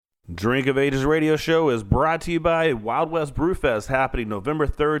Drink of Ages radio show is brought to you by Wild West Brewfest, happening November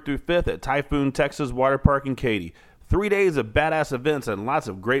 3rd through 5th at Typhoon, Texas Water Park in Katy. 3 days of badass events and lots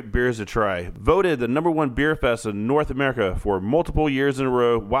of great beers to try. Voted the #1 beer fest in North America for multiple years in a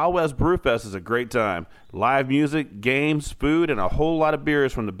row, Wild West Brewfest is a great time. Live music, games, food, and a whole lot of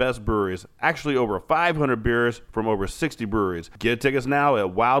beers from the best breweries. Actually, over 500 beers from over 60 breweries. Get tickets now at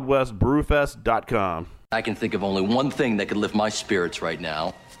wildwestbrewfest.com. I can think of only one thing that could lift my spirits right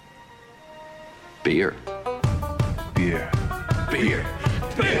now. Beer. Beer. Beer.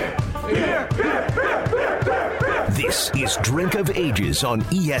 Beer. Beer. Beer. Beer. Beer. This is Drink of Ages on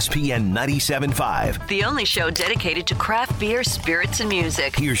ESPN 97.5. The only show dedicated to craft beer, spirits, and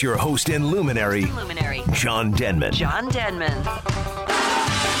music. Here's your host and luminary, John Denman. John Denman. All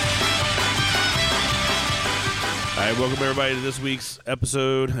right, welcome everybody to this week's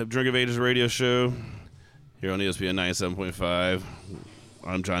episode of Drink of Ages radio show here on ESPN 97.5.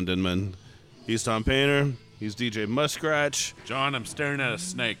 I'm John Denman. He's Tom Painter. He's DJ Muskratch. John, I'm staring at a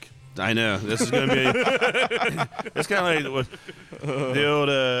snake. I know. This is going to be... it's kind of like the old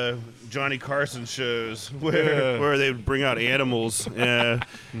Johnny Carson shows where they would bring out animals.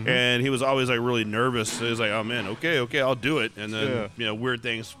 And he was always like really nervous. He was like, oh, man, okay, I'll do it. And then, weird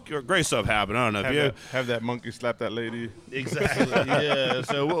things, great stuff happen. I don't know. Have that monkey slap that lady. Exactly, yeah.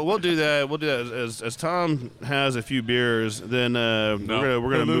 So we'll do that. We'll do that. As Tom has a few beers, then we're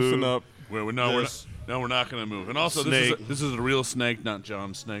gonna loosen up. We're not going to move. And also, this is a real snake, not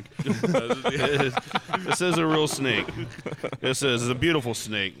John's snake. This is a real snake. This is a beautiful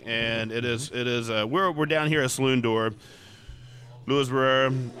snake, and it is. We're down here at Saloon Door. Louis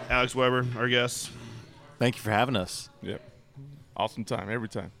Barrera, Alex Weber, our guests. Thank you for having us. Yep. Awesome time every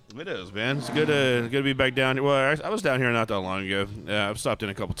time. It is, man. It's good to be back down here. Well, I was down here not that long ago. I've stopped in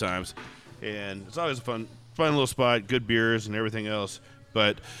a couple times, and it's always a fun little spot. Good beers and everything else,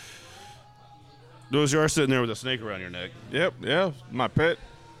 but. Louis, you are sitting there with a snake around your neck. Yep, yeah, my pet.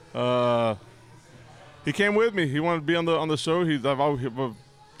 He came with me. He wanted to be on the show. I've always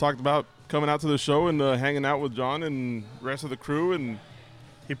talked about coming out to the show and hanging out with John and the rest of the crew. And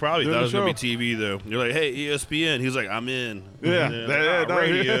he probably thought it was going to be TV, though. You're like, hey, ESPN. He's like, I'm in. Yeah,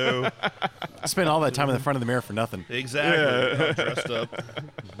 radio. I spent all that time in the front of the mirror for nothing. Exactly. All dressed up.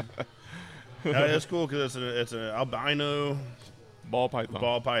 It's cool because it's an albino ball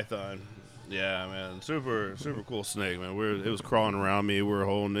python. Yeah, man, super cool snake, man. It was crawling around me. We were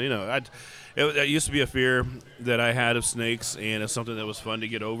holding, it used to be a fear that I had of snakes, and it's something that was fun to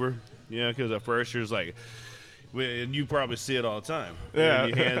get over. Because at first you're just like, and you probably see it all the time. Yeah,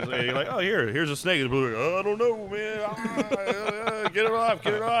 you're like, oh, here's a snake. And people are like, oh, I don't know, man. Get it off.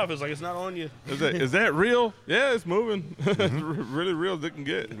 It's like it's not on you. Is that real? Yeah, it's moving. It's really real as it can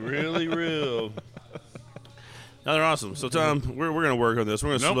get. Really real. No, they're awesome. So, Tom, we're going to work on this.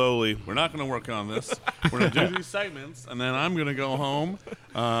 We're going to slowly. We're not going to work on this. We're going to do these segments, and then I'm going to go home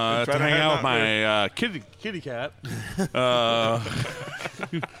to hang out with my kitty cat.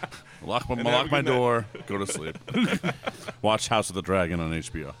 Lock my door. Go to sleep. Watch House of the Dragon on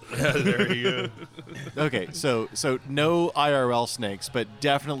HBO. Yeah, there you go. Okay, so no IRL snakes, but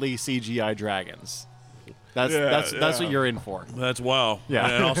definitely CGI dragons. That's what you're in for. That's wow. Yeah.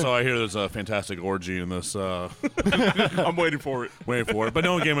 And also, I hear there's a fantastic orgy in this. I'm waiting for it. But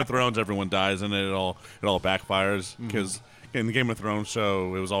no, in Game of Thrones, everyone dies, and it all backfires because in the Game of Thrones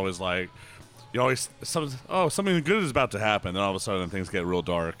show, it was always like something good is about to happen, then all of a sudden things get real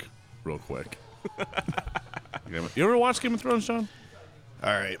dark, real quick. You ever watch Game of Thrones, John?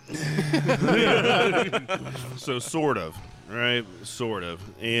 All right. So sort of, right? Sort of,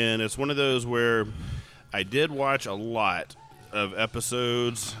 and it's one of those where. I did watch a lot of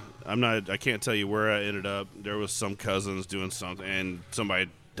episodes. I can't tell you where I ended up. There was some cousins doing something, and somebody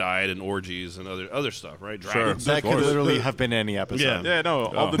died in orgies and other stuff, right? Sure. That could literally have been any episode. Yeah, no,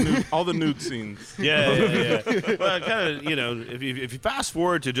 all the nude scenes. Yeah. Well, kind of, if you fast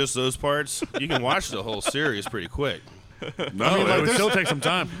forward to just those parts, you can watch the whole series pretty quick. No, it would still take some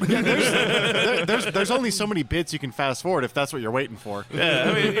time. Yeah, there's only so many bits you can fast forward if that's what you're waiting for. Yeah,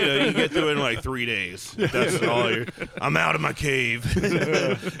 I mean, you get through it in like 3 days. That's all. I'm out of my cave.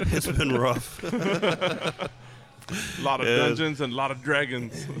 It's been rough. A lot of dungeons and a lot of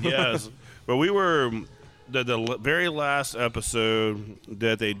dragons. Yes, but we were the very last episode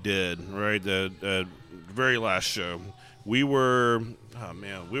that they did, right? The very last show. We were. Oh,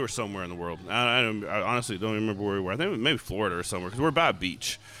 man, we were somewhere in the world. I honestly don't remember where we were. I think maybe Florida or somewhere because we're by a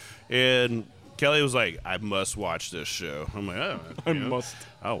beach. And Kelly was like, I must watch this show. I'm like, oh, I must.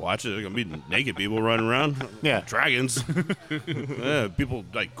 I'll watch it. There's going to be naked people running around. Yeah. Dragons. Yeah, people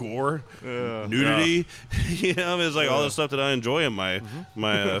like gore, nudity. You know, it's like all the stuff that I enjoy in my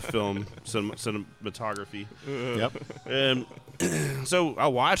film cinematography. Yep. And so I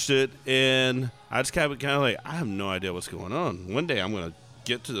watched it, and I just kind of like, I have no idea what's going on. One day I'm going to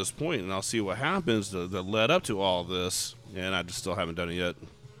get to this point, and I'll see what happens that led up to all this. And I just still haven't done it yet.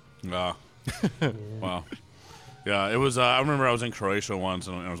 Wow. Yeah, it was. I remember I was in Croatia once,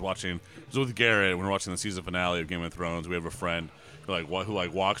 and I was watching. It was with Garrett. We were watching the season finale of Game of Thrones. We have a friend who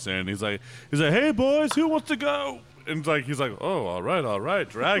walks in. He's like, "Hey boys, who wants to go?" And he's like, "Oh, all right,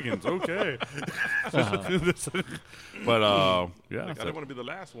 dragons, okay." But yeah, I don't want to be the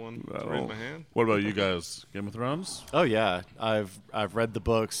last one to raise my hand. What about you guys? Game of Thrones? Oh yeah, I've read the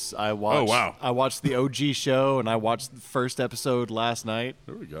books. I watched. Oh wow. I watched the OG show, and I watched the first episode last night.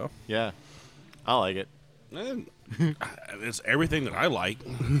 There we go. Yeah, I like it. And it's everything that I like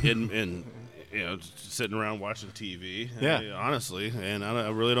in sitting around watching TV. Yeah. Honestly, and I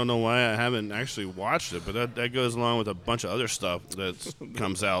really don't know why I haven't actually watched it, but that goes along with a bunch of other stuff that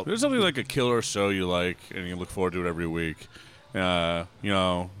comes out. There's something like a killer show you like, and you look forward to it every week.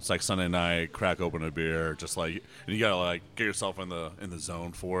 It's like Sunday night, crack open a beer, just like, and you gotta like get yourself in the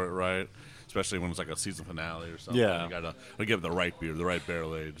zone for it, right? Especially when it's like a season finale or something. Yeah. You gotta give it the right beer, the right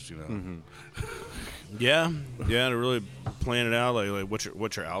barrel age, Mm-hmm. Yeah, to really plan it out. Like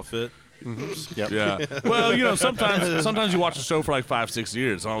what's your outfit? Yep. Yeah. Well, sometimes you watch a show for like 5-6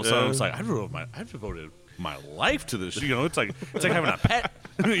 years, and all of a sudden it's like I've devoted my life to this. It's like having a pet.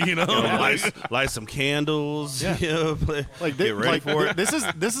 Light some candles. Yeah. Get ready for it. This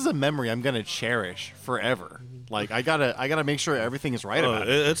is a memory I'm gonna cherish forever. Like I gotta make sure everything is right about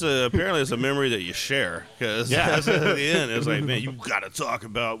it. Apparently it's a memory that you share, because at the end it's like, man, you got to talk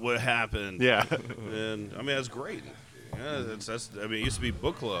about what happened. Yeah. And I mean that's great. Yeah, it used to be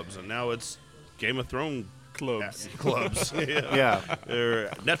book clubs, and now it's Game of Thrones clubs. Yeah. Or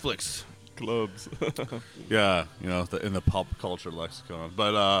Netflix clubs. Yeah, in the pop culture lexicon.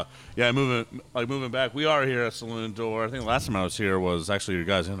 But moving back, we are here at Saloon Door. I think the last time I was here was actually your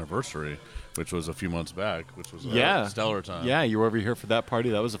guys' anniversary, which was a few months back, which was a stellar time. Yeah, you were over here for that party.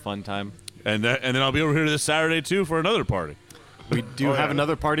 That was a fun time. And then I'll be over here this Saturday too for another party. We do have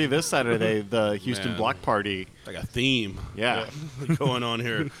another party this Saturday, the Houston Block Party. Like a theme. Yeah. Going on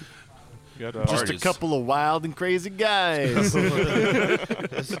here. Just a couple of wild and crazy guys.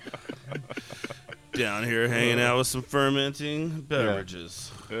 Down here hanging out with some fermenting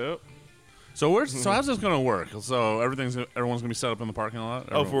beverages. Yep. So how's this going to work? So everyone's going to be set up in the parking lot?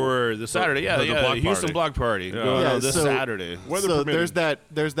 For the Saturday, the Houston Block Party. Yeah. Going on this Saturday. So there's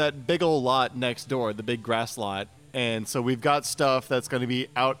that big old lot next door, the big grass lot. And so we've got stuff that's going to be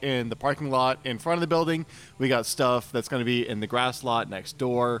out in the parking lot in front of the building. We got stuff that's going to be in the grass lot next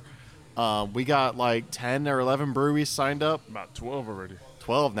door. We got like 10 or 11 breweries signed up. About 12 already.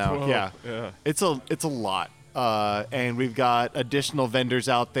 12 now, 12, yeah. It's a lot. And we've got additional vendors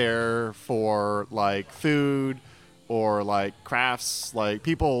out there for like food or like crafts. Like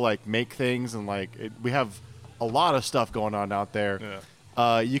people like make things, and we have a lot of stuff going on out there. Yeah.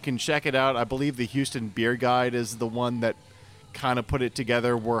 You can check it out. I believe the Houston Beer Guide is the one that kind of put it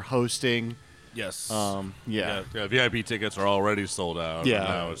together. We're hosting. Yes. Yeah, VIP tickets are already sold out. Yeah.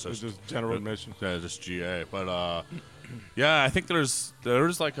 Now It's just general admission. Yeah, just GA. But yeah, I think there's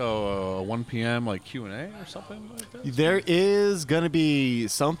like a 1 p.m. like Q&A or something like that. There is going to be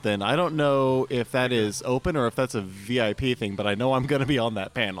something. I don't know if that is open or if that's a VIP thing, but I know I'm going to be on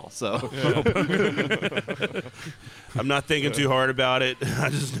that panel. So I'm not thinking too hard about it. I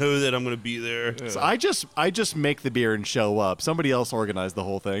just know that I'm going to be there. So I just make the beer and show up. Somebody else organized the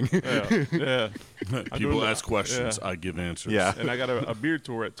whole thing. Yeah. People ask questions. I give answers. Yeah. And I got a beer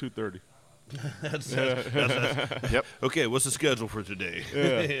tour at 2:30. Yep. Okay, what's the schedule for today?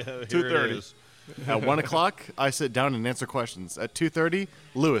 Yeah. 2:30. At 1 o'clock, I sit down and answer questions. At 2:30,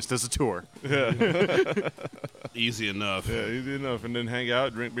 Lewis does a tour. Easy enough. Yeah, easy enough. And then hang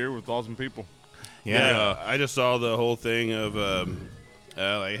out, drink beer with awesome people. Yeah, I just saw the whole thing of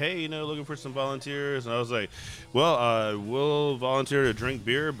like, hey, looking for some volunteers, and I was like, well, I will volunteer to drink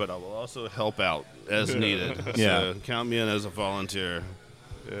beer, but I will also help out as needed. Yeah. So count me in as a volunteer.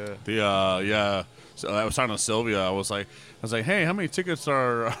 Yeah. So I was talking to Sylvia. I was like, hey, how many tickets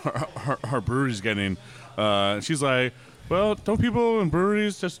are our breweries getting? She's like, well, don't people in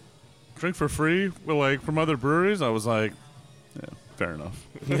breweries just drink for free, from other breweries? I was like, yeah, fair enough.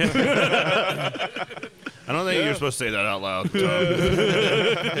 I don't think you're supposed to say that out loud.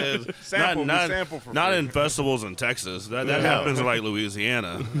 Sample, not sample for not free. in festivals in Texas. That happens in like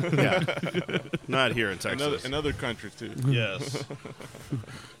Louisiana. Yeah. Not here in Texas. In other countries too. Yes.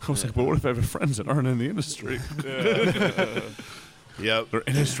 I was like, but what if I have friends that aren't in the industry? Yep. They're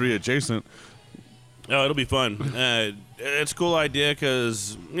industry adjacent. Oh, it'll be fun. It's a cool idea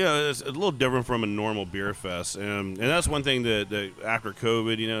because it's a little different from a normal beer fest, and that's one thing that after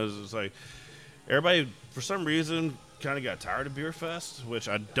COVID, is it's like everybody for some reason kind of got tired of beer fest, which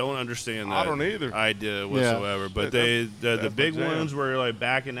I don't understand. I don't either. Idea whatsoever. But the that's big my jam. ones were like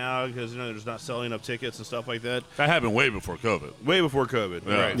backing out because they're just not selling enough tickets and stuff like that. That happened way before COVID. Way before COVID,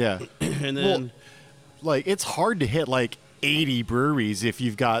 Yeah. right? Yeah. And then Like, it's hard to hit like 80 breweries if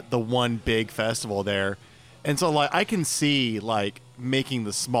you've got the one big festival there. And so, like, I can see, like, making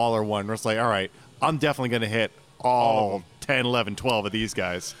the smaller one where it's like, all right, I'm definitely going to hit all 10, 11, 12 of these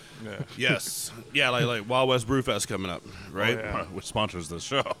guys. yes, yeah, like Wild West Brewfest coming up, right? Which sponsors this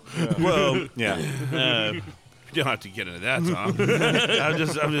show. Well, Yeah. you don't have to get into that, Tom.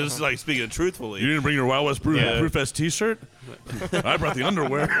 I'm just like speaking truthfully. You didn't bring your Wild West Yeah. Brewfest T-shirt? I brought the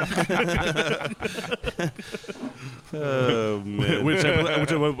underwear. Oh man. which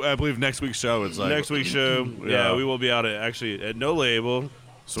I believe next week's show is like Next week's show, Yeah. we will be out at No Label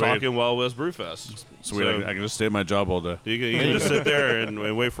Sweet. talking Wild West Brewfest. Sweet. So I can just stay at my job all day. you can just sit there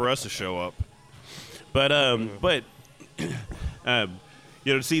and wait for us to show up. But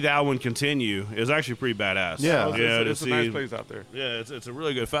to see that one continue is actually pretty badass. Yeah. It's a nice place out there. Yeah, it's a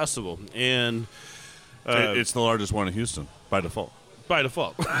really good festival, and It's the largest one in Houston by default. by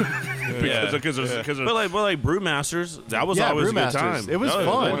default. Because But like Brewmasters, that was Yeah, always a good Brewmasters. time. It was No,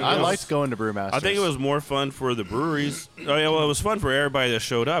 fun. I was- liked going to Brewmasters. I think it was more fun for the breweries. Oh yeah, well it was fun for everybody that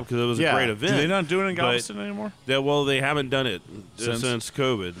showed up because it was a Yeah. great Do event. do they not do it in But- Galveston anymore? They haven't done it Since- since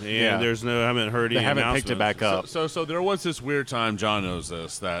COVID, and Yeah. haven't heard They any haven't picked it announcements. back up. So there was this weird time. John knows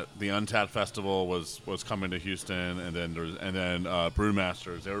this, that the Untapped Festival was coming to Houston, and then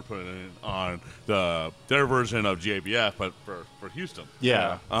Brewmasters, they were putting it on their version of GABF, but for Houston.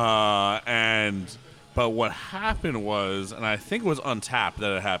 Yeah. But what happened was, and I think it was Untapped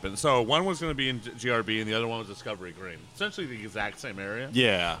that it happened. So one was going to be in GRB, and the other one was Discovery Green, essentially the exact same area.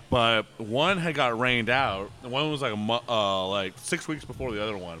 Yeah. But one had got rained out. And one was like 6 weeks before the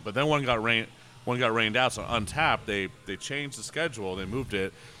other one. But then one got rained out. So Untapped, they changed the schedule. They moved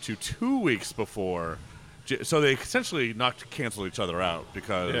it to 2 weeks before. So they essentially canceled each other out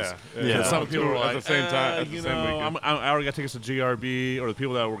because Yeah. some people were like, at the same time, at the you same know, weekend. I already got tickets to GRB, or the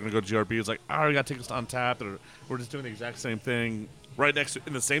people that were going to go to GRB is like, I already got tickets to Untapped, or we're just doing the exact same thing right next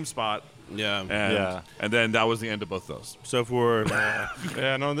in the same spot. Yeah. And then that was the end of both those. So for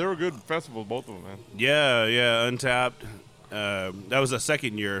Yeah, no, they were good festivals, both of them, man. yeah, Untapped. That was the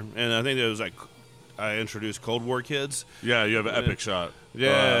second year, and I think it was like I introduced Cold War Kids. Yeah, you have an epic shot.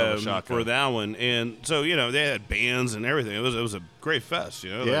 Yeah, shotgun. for that one, and so they had bands and everything. It was a great fest,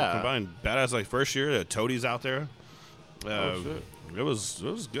 Yeah. Like, combined badass like first year. The Toadies out there. shit. It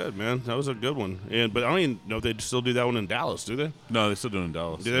was good, man. That was a good one. But I don't even know if they still do that one in Dallas, do they? No, they still do it in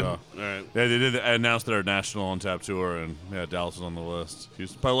Dallas. Do they? Yeah. All right. Yeah, they did announce their national Untapped tour, and Dallas was on the list.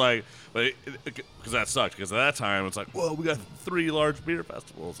 But because that sucked. Because at that time, it's like, whoa, we got 3 large beer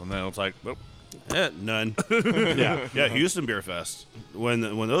festivals, and then it's like, nope. None. Yeah. Yeah, Houston Beer Fest when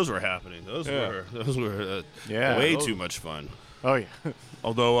those were happening. Those were Yeah. way Those- too much fun. Oh, yeah.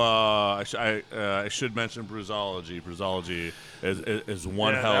 Although I should mention Brewsology. Brewsology is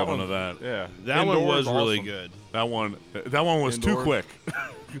one Yeah, hell that of an one- event. Yeah, That one Indoor was is really awesome. good. That one was too Indoor. quick.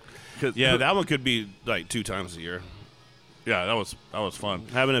 Yeah, that one could be like 2 times a year. Yeah, that was fun.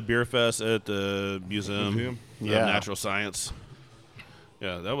 Having a beer fest at the Museum of Yeah. Natural Science.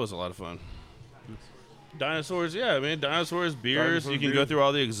 Yeah, that was a lot of fun. Dinosaurs, yeah, man. Dinosaurs, beers. Dinosaurs, You can go beers. through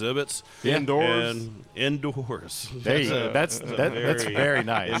all the exhibits. Indoors. And indoors. There you go. That's very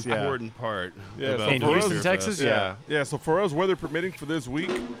nice. Yeah. important part. Yeah, about so In the Houston, beer Texas, fest. yeah. Yeah, so for us, weather permitting for this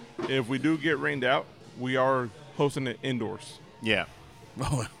week, if we do get rained out, we are hosting it indoors. Yeah.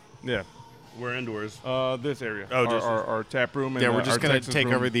 Yeah, We're indoors. this area. Oh, just- our tap room. And Yeah, we're our just going to Texas take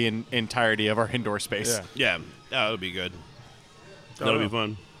room. over the entirety of our indoor space. Yeah. Yeah, that'll be good. That'll be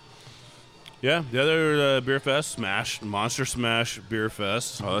fun. Yeah, the other beer fest, Monster Smash Beer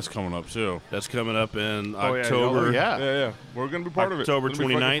Fest. Oh, that's coming up too. That's coming up in Oh, yeah, October. Oh, yeah. Yeah. We're gonna be part October of it. It's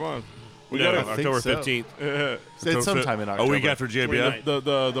gonna be fucking 29th. fun. We No, got think October so. 15th. It's sometime in October. A week after JBF.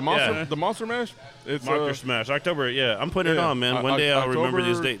 29th. the Monster Mash. It's Monster Smash, October. Yeah, I'm putting it yeah, on, man. One day I'll remember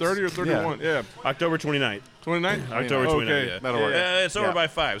these October dates. 30 or 31. Yeah. October 29th. 29th. October 29th. Okay. Yeah. That'll work. It's over Yeah. by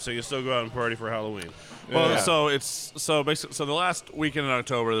 5, so you still go out and party for Halloween. Well, Yeah. so basically, the last weekend in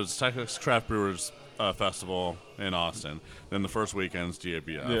October, there's Texas Craft Brewers Festival in Austin. Then the first weekend's GABF,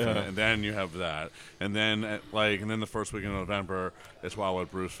 Yeah. and then you have that, and then the first weekend of November it's Wildwood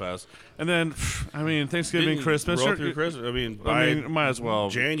Brews Fest, and then I mean Thanksgiving, Christmas. Roll through Christmas. I mean, might as well.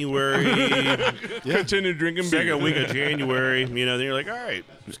 January, Continue drinking beer. second week of January. You know, then you're like, all right,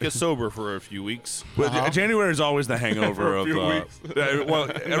 just get sober for a few weeks. But January is always the hangover of. few weeks.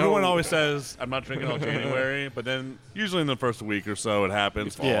 Well, everyone always says I'm not drinking all January, but then usually in the first week or so it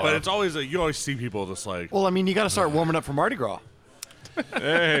happens. Yeah. But it's always you always see people just like. Well, I mean, you got to start warming up for Mardi Gras.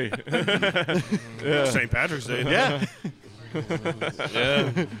 Hey. St. Patrick's Day. Yeah.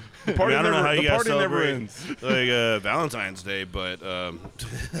 Yeah. Party I don't know how you the guys party never celebrate ends. like Valentine's Day, but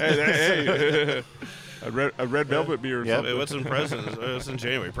Hey. A red velvet beer or Yep. something. what's in President's? What's in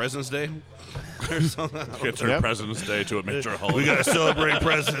January? President's Day. Or something. Get your Yep. President's Day to a major holiday. We gotta celebrate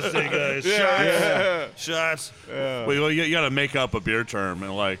President's Day, guys. Shots. Well, you got to make up a beer term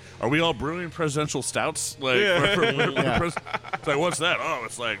and like, are we all brewing presidential stouts? Like, it's like, what's that? Oh,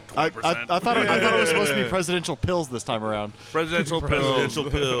 it's like 20%. I thought it was supposed to be presidential pills this time around. presidential pills. Presidential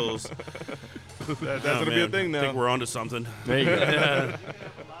pills. That's going to be a thing I think now. we're onto something. There you go.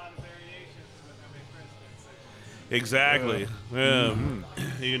 Exactly. Yeah.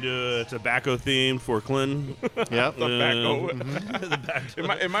 You can do a tobacco theme for Clinton. Yep. Tobacco.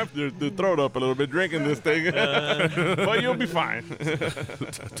 It might the throat up a little bit drinking this thing, but you'll be fine.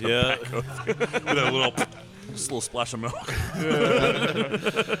 Yeah. With a little splash of milk.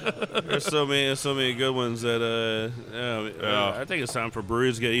 There's so many good ones that I think it's time for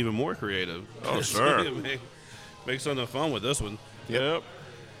breweries to get even more creative. Oh, sure. Make something fun with this one. Yep.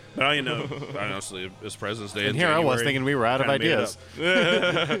 But honestly, it's President's Day. And here I was thinking we were out of Kinda made it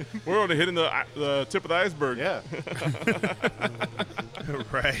ideas. We're only hitting the tip of the iceberg. Yeah.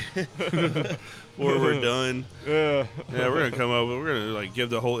 right. Or we're done. Yeah. Yeah, we're gonna like give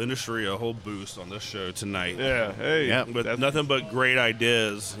the whole industry a whole boost on this show tonight. Yeah. Hey. Yep. With nothing but great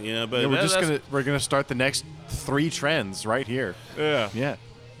ideas, you know. But Yeah, we're gonna start the next 3 trends right here. Yeah. Yeah.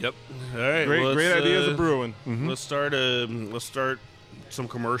 Yep. All right. Great ideas of brewing. Let's start some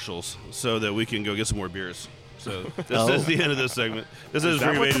commercials so that we can go get some more beers. So this is the end of this segment. This is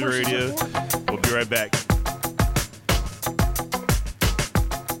that what Free Range Radio. We'll be right back.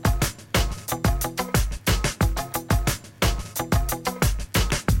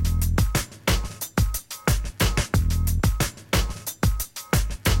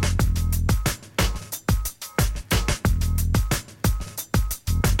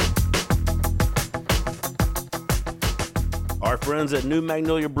 Our friends at New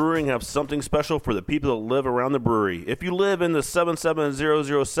Magnolia Brewing have something special for the people that live around the brewery. If you live in the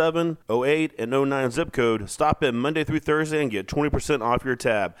 77007, 08, and 09 zip code, stop in Monday through Thursday and get 20% off your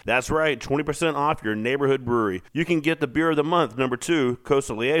tab. That's right, 20% off your neighborhood brewery. You can get the Beer of the Month, number 2,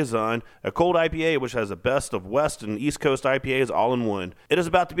 Coastal Liaison, a cold IPA which has the best of West and East Coast IPAs all in one. It is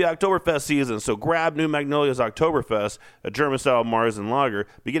about to be Oktoberfest season, so grab New Magnolia's Oktoberfest, a German-style Marzen lager,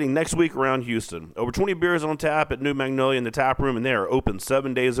 beginning next week around Houston. Over 20 beers on tap at New Magnolia in the tap room, and they are open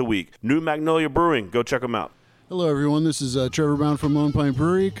 7 days a week. New Magnolia Brewing. Go check them out. Hello, everyone. This is Trevor Brown from Lone Pine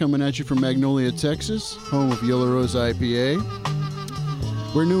Brewery, coming at you from Magnolia, Texas, home of Yellow Rose IPA.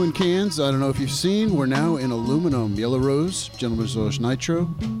 We're new in cans. I don't know if you've seen. We're now in aluminum. Yellow Rose, Gentleman's English Nitro,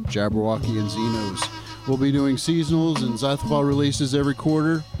 Jabberwocky, and Xenos. We'll be doing seasonals and Zythopol releases every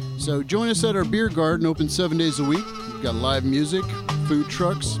quarter. So join us at our beer garden, open 7 days a week. We've got live music, food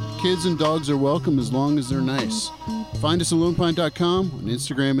trucks. Kids and dogs are welcome as long as they're nice. Find us at lonepine.com, on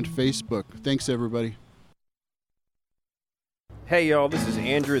Instagram and Facebook. Thanks, everybody. Hey y'all, this is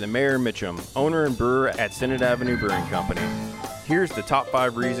Andrew the Mayor Mitchum, owner and brewer at Synod Avenue Brewing Company. Here's the top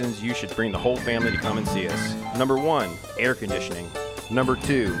 5 reasons you should bring the whole family to come and see us. Number 1, air conditioning. Number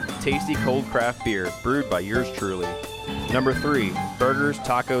 2, tasty cold craft beer brewed by yours truly. Number 3, burgers,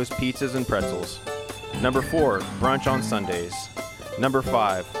 tacos, pizzas, and pretzels. Number 4, brunch on Sundays. Number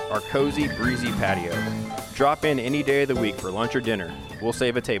 5, our cozy, breezy patio. Drop in any day of the week for lunch or dinner. We'll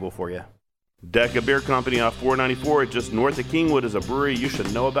save a table for you. Decca Beer Company off 494 just north of Kingwood is a brewery you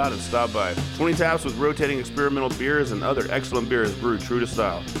should know about and stop by. 20 taps with rotating experimental beers and other excellent beers brewed true to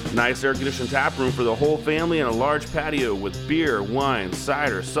style. Nice air-conditioned tap room for the whole family and a large patio with beer, wine,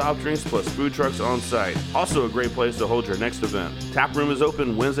 cider, soft drinks, plus food trucks on site. Also a great place to hold your next event. Tap room is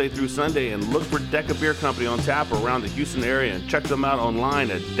open Wednesday through Sunday, and look for Decca Beer Company on tap around the Houston area and check them out online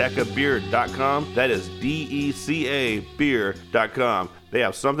at decabeer.com. That is DECA beer.com. They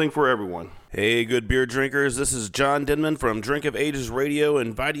have something for everyone. Hey, good beer drinkers. This is John Denman from Drink of Ages Radio,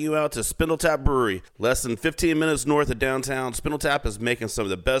 inviting you out to Spindletap Brewery. Less than 15 minutes north of downtown, Spindletap is making some of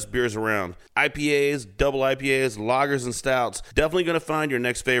the best beers around. IPAs, double IPAs, lagers, and stouts. Definitely going to find your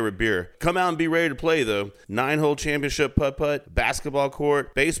next favorite beer. Come out and be ready to play, though. 9-hole championship putt-putt, basketball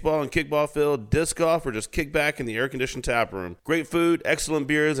court, baseball and kickball field, disc golf, or just kick back in the air-conditioned tap room. Great food, excellent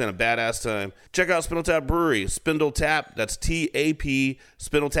beers, and a badass time. Check out Spindletap Brewery. Spindletap, that's T-A-P,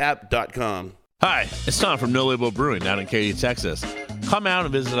 spindletap.com. Hi, it's Tom from No Label Brewing down in Katy, Texas. Come out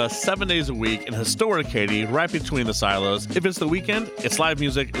and visit us 7 days a week in historic Katy, right between the silos. If it's the weekend, it's live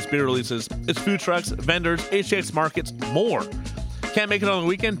music, it's beer releases, it's food trucks, vendors, HX markets, more. Can't make it on the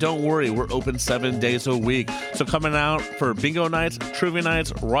weekend? Don't worry, we're open 7 days a week. So coming out for bingo nights, trivia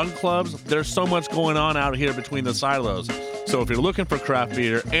nights, run clubs, there's so much going on out here between the silos. So if you're looking for craft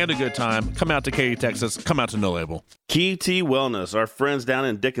beer and a good time, come out to Katy, Texas. Come out to No Label. Key T Wellness, our friends down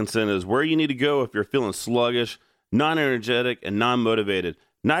in Dickinson, is where you need to go if you're feeling sluggish, non-energetic, and non-motivated,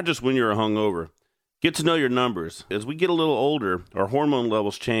 not just when you're hungover. Get to know your numbers. As we get a little older, our hormone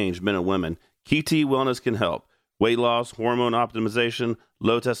levels change, men and women. Key T Wellness can help. Weight loss, hormone optimization,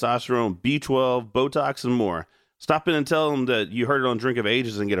 low testosterone, B12, Botox, and more. Stop in and tell them that you heard it on Drink of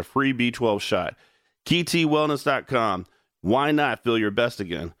Ages and get a free B12 shot. KeyTWellness.com. Why not feel your best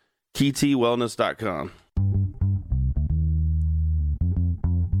again? KeyTWellness.com.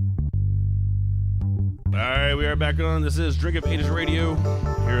 All right, we are back on. This is Drink of Ages Radio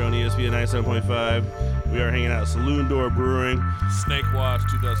here on ESPN 97.5. We are hanging out at Saloon Door Brewing. Snake Watch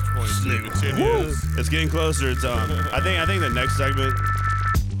 2020 continues. It's getting closer, Tom. I think the next segment,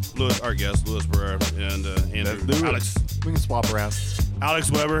 our guest, Louis Barrera, and Andrew, Alex. We can swap around.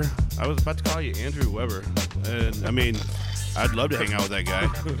 Alex Weber. I was about to call you Andrew Weber. And, I mean, I'd love to hang out with that guy.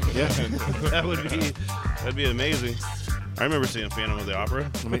 Yeah. That'd be amazing. I remember seeing Phantom of the Opera.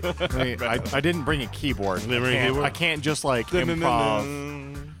 I didn't bring a keyboard. I can't just like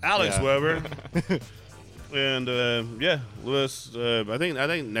improv. Alex Weber. And Louis. I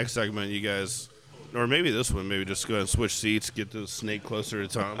think next segment you guys, or maybe this one, maybe just go ahead and switch seats, get the snake closer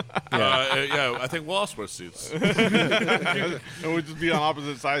to Tom. I think we'll all switch seats. And we'll just be on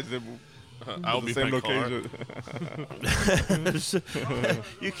opposite sides. I'll be same my location.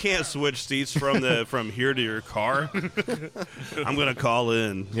 You can't switch seats from here to your car. I'm gonna call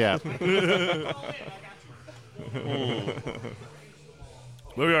in. Yeah.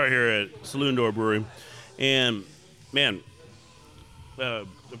 We are here at Saloon Door Brewery, and man, the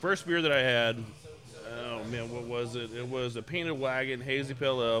first beer that I had, oh man, what was it? It was a Painted Wagon Hazy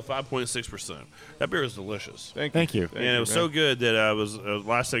Pale Ale, 5.6%. That beer is delicious. Thank you. And it was so good that I was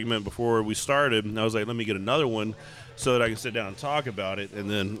last segment before we started, and I was like, let me get another one so that I can sit down and talk about it. And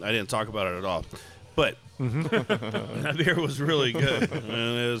then I didn't talk about it at all. But that beer was really good,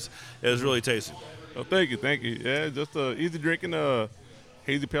 and it was really tasty. Oh, thank you. Yeah, just easy drinking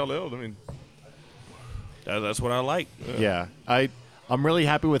Hazy Pale Ale. I mean, that's what I like. Yeah, I'm really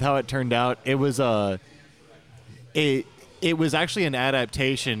happy with how it turned out. It was it was actually an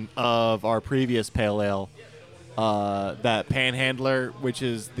adaptation of our previous pale ale, that Panhandler, which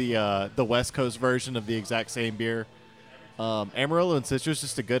is the West Coast version of the exact same beer. Amarillo and citrus,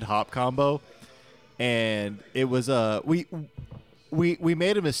 just a good hop combo, and it was we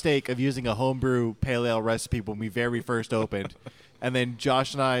made a mistake of using a homebrew pale ale recipe when we very first opened, and then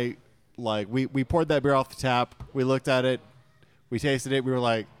Josh and I we poured that beer off the tap. We looked at it. We tasted it. We were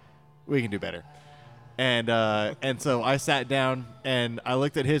like, we can do better. And so I sat down and I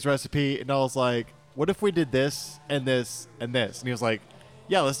looked at his recipe and I was like, what if we did this and this and this? And he was like,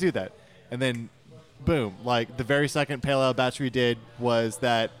 yeah, let's do that. And then, boom, like the very second pale ale batch we did was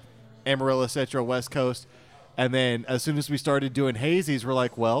that Amarillo Citra West Coast. And then as soon as we started doing hazies, we're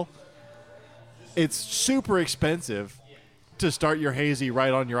like, well, it's super expensive to start your hazy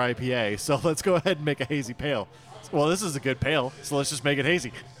right on your IPA. So let's go ahead and make a hazy pale. Well, this is a good pale, so let's just make it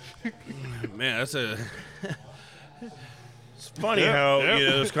hazy. Man, that's it's funny how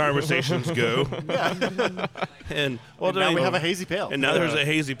those conversations go. Yeah. And now we have a hazy pale. And now there's a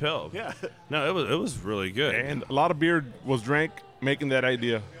hazy pale. Yeah. No, it was really good. And a lot of beer was drank making that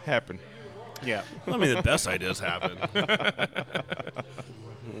idea happen. Yeah. I mean, the best ideas happen.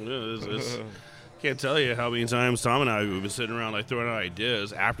 Can't tell you how many times Tom and I we've been sitting around like throwing out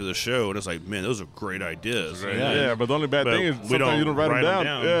ideas after the show, and it's like, man, those are great ideas. Right? Yeah, but the only bad thing is sometimes you don't write them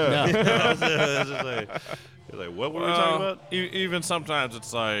down. Yeah. It's just like, what were we talking about? Even sometimes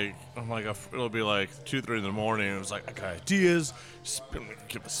it's like, it'll be like 2-3 in the morning, and it's like, I got ideas. I'm going to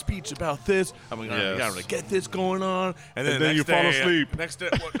give a speech about this. I'm going to get this going on. And then you fall asleep. Next day,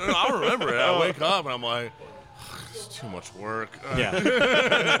 I don't remember it. I wake up, and I'm like, It's too much work.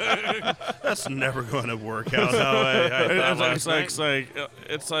 Yeah. That's never going to work out how I thought last night.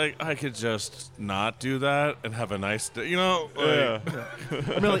 It's like I could just not do that and have a nice day. You know? Like,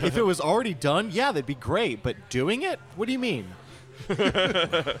 I mean, like, if it was already done, yeah, that'd be great. But doing it? What do you mean?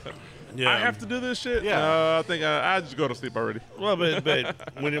 Yeah. I have to do this shit. Yeah. I think I just go to sleep already. Well, but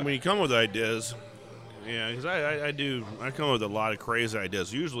when you come with ideas, yeah, because I come up with a lot of crazy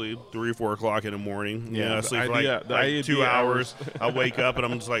ideas. Usually 3 or 4 o'clock in the morning. Yeah, I the sleep idea- for the like idea 2 hours. hours. I wake up and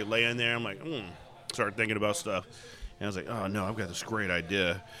I'm just like laying there. I'm like, start thinking about stuff. And I was like, oh no, I've got this great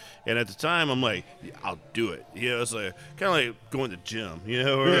idea. And at the time, I'm like, yeah, I'll do it. You know, it's like kind of like going to the gym. You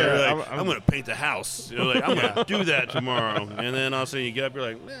know, or Yeah, like, I'm going to paint the house. You know, like I'm going to do that tomorrow. And then all of a sudden you get up, you're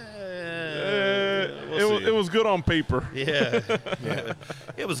like, It was good on paper. yeah, yeah.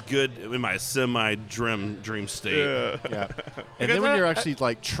 It was good in my semi-dream state. Yeah. And then when you're actually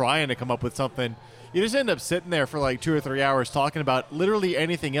like trying to come up with something, you just end up sitting there for like 2 or 3 hours talking about literally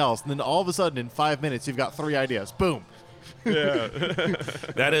anything else, and then all of a sudden in 5 minutes you've got 3 ideas. Boom. Yeah.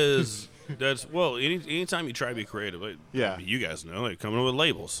 That's well. Anytime you try to be creative, like, Yeah. you guys know, like coming up with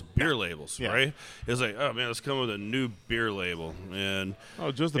labels, beer labels, Yeah. right? It's like, oh man, let's come up with a new beer label, and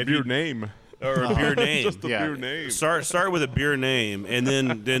Just a if beer you- name. or a beer name. Just a Yeah. beer name. Start with a beer name, and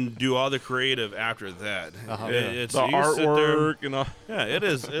then do all the creative after that. It's The you sit there- artwork, you know. Yeah, it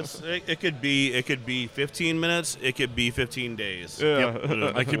is. It could be 15 minutes. It could be 15 days.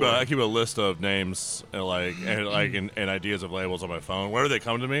 Yeah. I keep a list of names and ideas of labels on my phone. Whenever they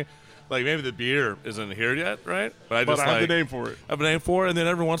come to me, like maybe the beer isn't here yet, right? But But I have the name for it. I have a name for it, and then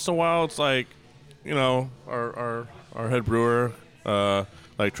every once in a while, it's like, you know, our head brewer,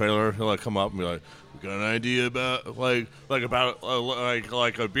 like Trailer, he'll like come up and be like, "We got an idea about like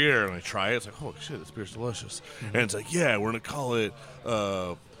a beer," and I try it. It's like, "Holy shit, this beer's delicious!" And it's like, "Yeah, we're gonna call it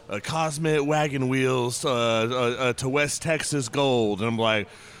a Cosmic Wagon Wheels to West Texas Gold," and I'm like,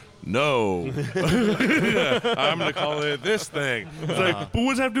 "No, I'm gonna call it this thing." It's like, but what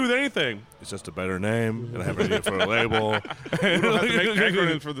does that have to do with anything? It's just a better name, and I have an idea for a label. We don't have to make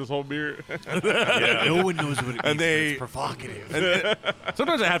acronyms for this whole beer. No one knows what it And means, they- but it's provocative. And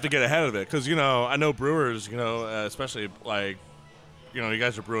sometimes I have to get ahead of it because, you know, I know brewers, you know, especially like, you know, you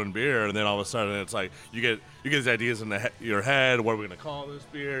guys are brewing beer, and then all of a sudden it's like you get these ideas in your head. What are we gonna call this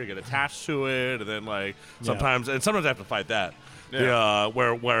beer? You get attached to it, and then like sometimes I have to fight that. Yeah,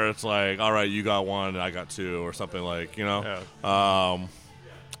 where it's like, all right, you got one, and I got two, or something like, you know. Yeah.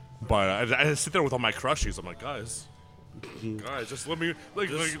 But I sit there with all my crushies. I'm like, guys, just let me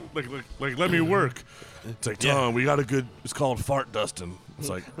let me work. It's like, Tom, we got a good. It's called fart dusting. It's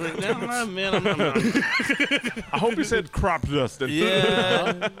like, No, man, I'm not. I hope you said crop dusting.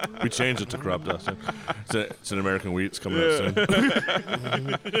 Yeah. we changed it to crop dusting. It's an American Wheat's coming out soon.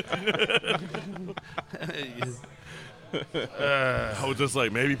 I was just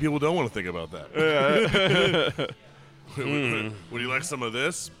like, maybe people don't want to think about that. Would you like some of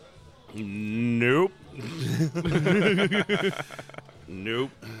this? Nope. Nope.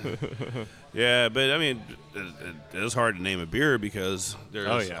 Yeah, but I mean, it is hard to name a beer because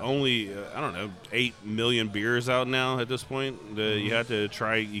there's only, I don't know, 8 million beers out now at this point. You have to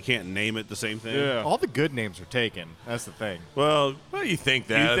try, you can't name it the same thing. Yeah. All the good names are taken. That's the thing. Well, You think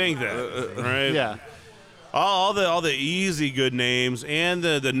that? right? Yeah. All the easy good names and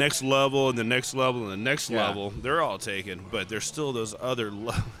the next level and the next level and the next level, they're all taken, but there's still those other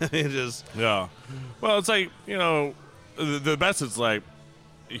just Yeah. Well, it's like, you know, the best is like,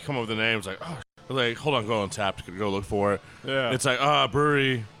 you come up with the names like, oh, like, hold on, go on tap to go look for it. Yeah. It's like,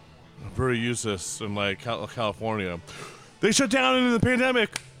 brewery Eustace in like California. They shut down in the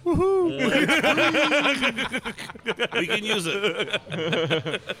pandemic. Woohoo! we can use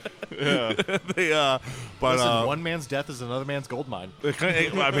it. But Listen, one man's death is another man's gold mine.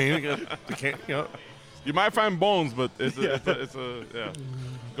 I mean, you can't, you know. You might find bones, but it's a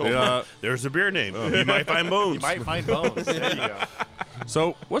Go There's a beer name. You might find bones. You might find bones. There you go.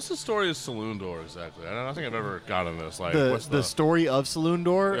 So, what's the story of Saloon Door exactly? I don't think I've ever gotten this. Like, what's The story of Saloon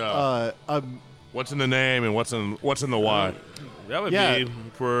Door. Yeah. What's in the name and what's in the why? That would be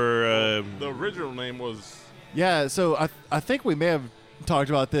for the original name was. Yeah, so I think we may have talked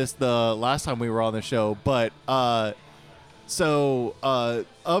about this the last time we were on the show, but of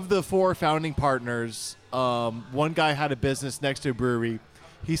the 4 founding partners, one guy had a business next to a brewery.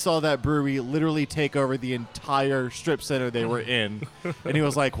 He saw that brewery literally take over the entire strip center they were in, and he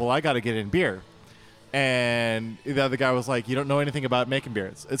was like, well, I got to get in beer. And the other guy was like, you don't know anything about making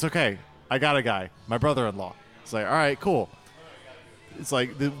beer. It's okay. I got a guy, my brother-in-law. It's like, all right, cool. It's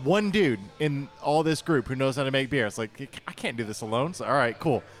like the one dude in all this group who knows how to make beer. It's like, I can't do this alone. So, all right,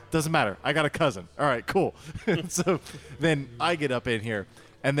 cool. Doesn't matter. I got a cousin. All right, cool. So then I get up in here,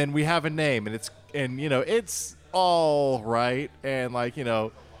 and then we have a name, and it's all right, and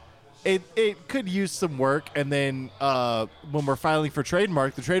it could use some work. And then when we're filing for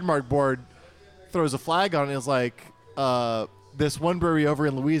trademark, the trademark board throws a flag on it. It's like this one brewery over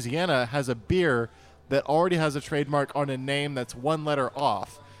in Louisiana has a beer that already has a trademark on a name that's one letter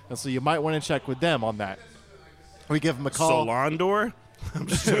off. And so you might want to check with them on that. We give them a call. Solandor? I'm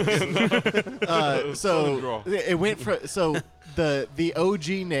just joking. So it went from the OG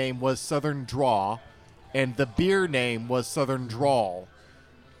name was Southern Draw, and the beer name was Southern Drawl.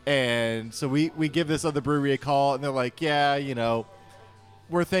 And so we give this other brewery a call, and they're like, yeah,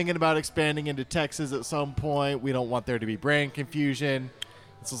 we're thinking about expanding into Texas at some point. We don't want there to be brand confusion.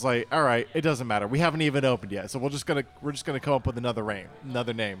 So it's like, all right, it doesn't matter. We haven't even opened yet, so we're just gonna come up with another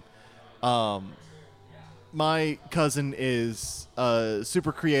name. My cousin is a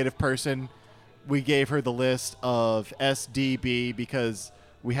super creative person. We gave her the list of SDB because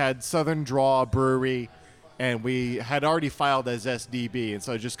we had Southern Draw Brewery, and we had already filed as SDB, and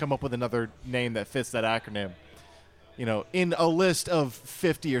so just come up with another name that fits that acronym. In a list of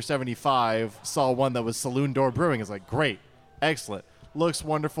 50 or 75, saw one that was Saloon Door Brewing. It's like, great, excellent. Looks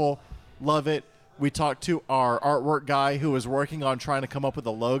wonderful. Love it. We talked to our artwork guy who was working on trying to come up with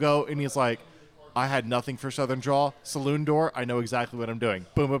a logo, and he's like, I had nothing for Southern Draw. Saloon Door, I know exactly what I'm doing.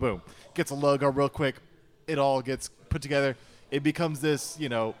 Boom, boom, boom. Gets a logo real quick. It all gets put together. It becomes this,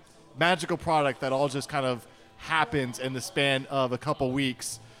 magical product that all just kind of happens in the span of a couple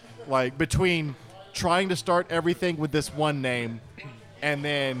weeks. Like, between trying to start everything with this one name and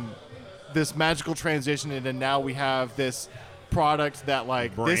then this magical transition, and then now we have this product that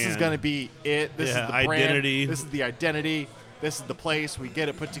this is going to be it. This is the brand. Identity. This is the identity. This is the place. We get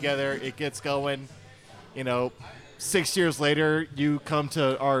it put together. It gets going. 6 years later, you come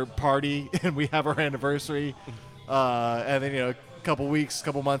to our party and we have our anniversary. And then, a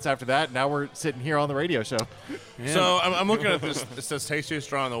couple months after that, now we're sitting here on the radio show. Yeah. So I'm looking at this. It says Tasty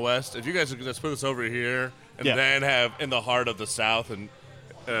Straw in the West. If you guys could just put this over here and then have in the heart of the South and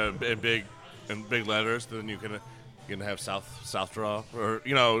in big letters, then you can have South Draw, or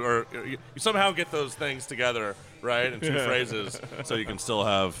you somehow get those things together, right, in two phrases, so you can still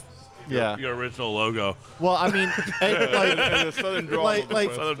have your original logo. Well, I mean,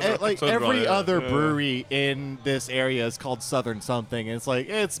 every other brewery in this area is called Southern something, and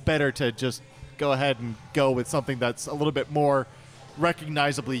it's better to just go ahead and go with something that's a little bit more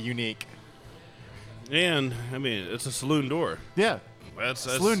recognizably unique. And I mean, it's a Saloon Door. Yeah. That's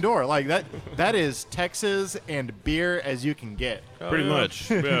Saloon Door, that is Texas and beer as you can get. Pretty much.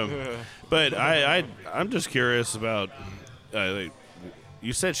 Yeah. But I'm just curious about.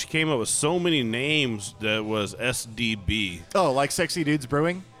 You said she came up with so many names that was SDB. Oh, like Sexy Dudes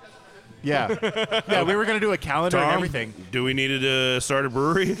Brewing? Yeah. Yeah, we were going to do a calendar and everything. Do we need to start a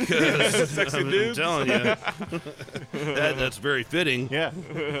brewery? Sexy Dudes? I'm telling you. That's very fitting. Yeah.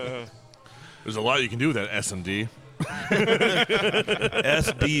 There's a lot you can do with that S&D.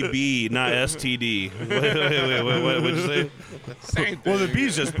 SDB, not STD. Wait, what'd you say? Same thing. Well, the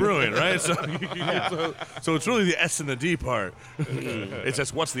B's just brewing, right? So it's really the S and the D part. It's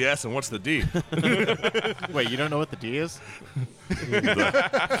just what's the S and what's the D. Wait, you don't know what the D is?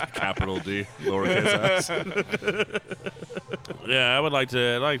 The capital D, lowercase s. Yeah, I'd like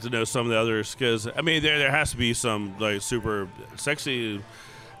to know some of the others, because I mean there has to be some super sexy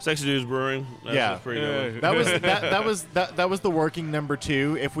Dudes Brewing. That's pretty good. That was the working number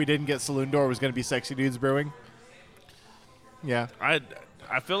 2. If we didn't get Saloon Door, it was going to be Sexy Dudes Brewing. Yeah. I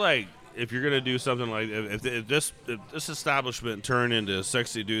feel like if you're gonna do something like if this establishment turned into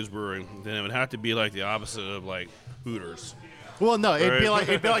Sexy Dudes Brewing, then it would have to be like the opposite of like Hooters. Well, no, it'd be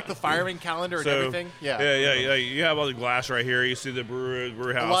like the firing calendar and everything. Yeah. You have all the glass right here. You see the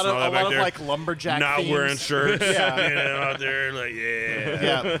brew house. A lot and all that back of there. like lumberjack. Not themes. wearing shirts. Out there,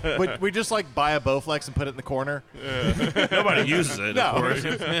 Yeah. We just buy a Bowflex and put it in the corner. Nobody uses it. No. Of course.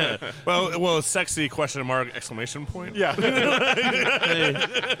 Yeah. Well, sexy question mark exclamation point. Yeah.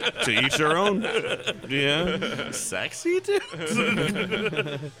 To each their own. Yeah. Sexy dude.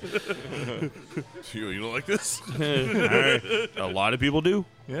 You don't like this? All right. A lot of people do.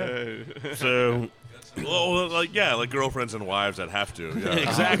 Yeah. So, like girlfriends and wives that have to. Yeah.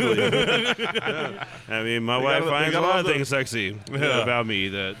 Exactly. Yeah. I mean, my wife finds a lot of things sexy about me.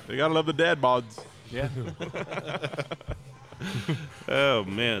 That they gotta love the dad bods. Yeah. Oh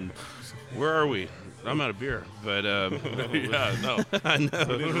man, where are we? I'm out of beer, but yeah, no, I know.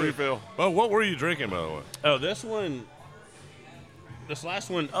 I need a refill. Oh, what were you drinking, by the way? Oh, this one. This last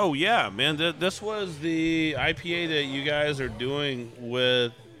one, oh yeah, man, this was the IPA that you guys are doing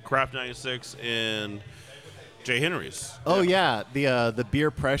with Craft 96 and Jay Henry's. Oh yeah, the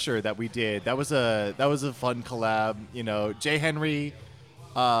beer pressure that we did. That was a fun collab. You know, Jay Henry.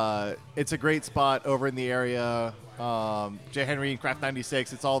 It's a great spot over in the area. Jay Henry and Craft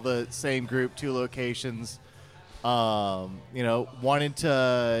 96. It's all the same group, 2 locations. You know, wanted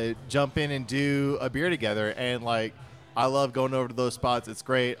to jump in and do a beer together, and like, I love going over to those spots. It's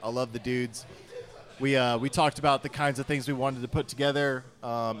great. I love the dudes. We talked about the kinds of things we wanted to put together.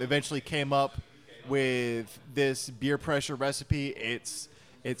 Eventually came up with this beer pressure recipe. It's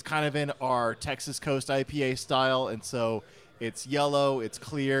kind of in our Texas Coast IPA style, and so it's yellow, it's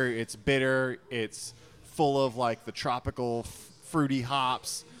clear, it's bitter, it's full of like the tropical fruity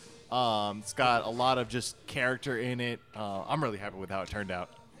hops. It's got a lot of just character in it. I'm really happy with how it turned out.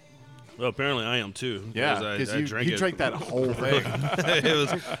 Well, apparently I am too. Yeah, because you drank that whole thing. It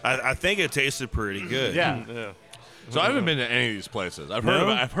was. I think it tasted pretty good. Yeah. So I haven't been to any of these places. I've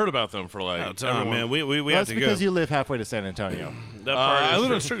heard about them for like. Oh, Tom, man, we have That's to go. because you live halfway to San Antonio. That part I is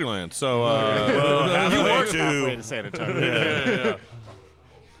live in true. Sugarland, so You halfway work to- halfway to San Antonio.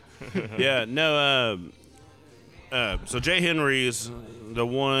 Yeah, no. So Jay Henry's the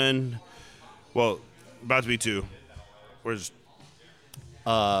one. Well, about to be 2. Or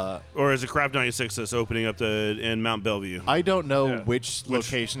is it Craft 96 that's opening up in Mount Bellevue? I don't know Yeah. which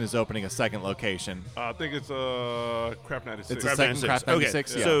location is opening a second location. I think it's Craft 96. It's a second Craft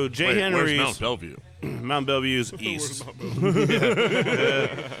 96. Okay, Yeah. so Jay Wait, Henry's where's Mount Bellevue? Mount Bellevue's east.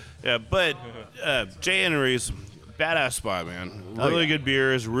 Yeah, but Jay Henry's badass spot, man. Really good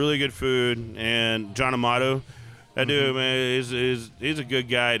beers, really good food, and John Amato, that dude, man, he's a good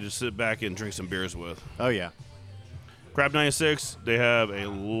guy to sit back and drink some beers with. Oh yeah. Craft 96, they have a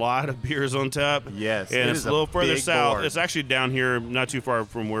lot of beers on tap. Yes, and it it's is a a little further big south. board. It's actually down here, not too far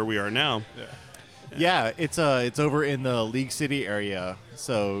from where we are now. Yeah, it's over in the League City area,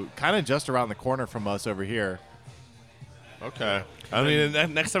 so kind of just around the corner from us over here. Okay. I mean,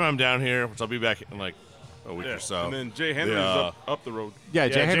 next time I'm down here, which I'll be back in like a week or so. And then Jay Henry's up the road. Yeah,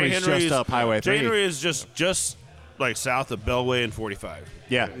 Jay Henry's just up Highway 3. Jay Henry is just like south of Bellway and 45.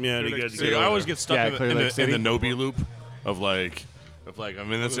 Yeah. Yeah, Clear to Lake get, City. I always get stuck Yeah, in, Clear the, Lake in, the, City. in the Nobi loop of like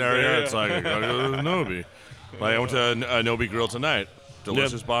I'm in this area. It's like I gotta go to the Nobi. Like I went to a Nobi Grill tonight.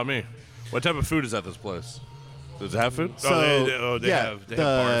 Delicious by me. What type of food is at this place? Does it have food? So they have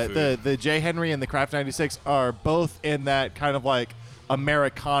bar food. the Jay Henry and the Craft 96 are both in that kind of like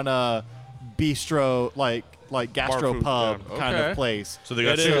Americana bistro, like gastro food, pub yeah. kind Okay. of place. So they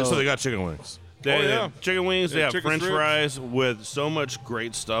got It chicken. is. So they got chicken wings. They yeah. have chicken wings. They Yeah, have chicken French strips. fries with so much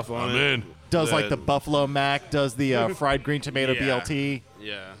great stuff on I'm it. in. Does like that- the buffalo mac, does the fried green tomato Yeah. BLT.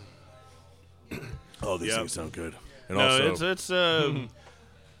 Yeah. Oh, these Yep. things sound good. And No, also, it's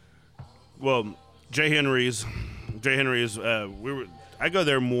well, Jay Henry's. I go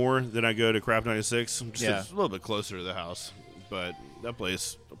there more than I go to Craft 96. Just Yeah. It's a little bit closer to the house, but that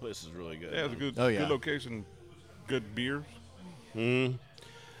place is really good. Yeah, it's a good, Oh, yeah. good location. Good beer. And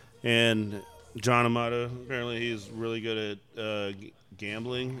John Amato, apparently he's really good at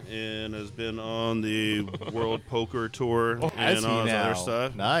gambling and has been on the World Poker Tour Has and he all this now? other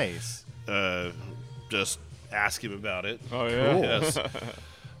stuff. Nice. Just ask him about it. Oh, yeah. Cool. Yes.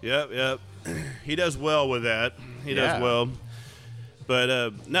 Yep. He does well with that. He Yeah. does well.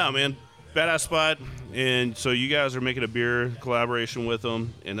 But no, man, badass spot. And so you guys are making a beer collaboration with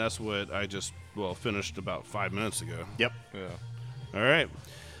them, and that's what I just finished about 5 minutes ago. Yep. Yeah. All right.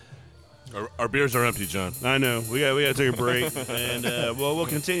 our beers are empty, John. I know. We got to take a break, and we'll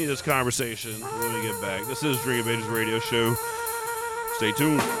continue this conversation when we get back. This is Drink of Ages Radio Show. Stay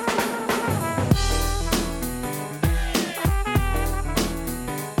tuned.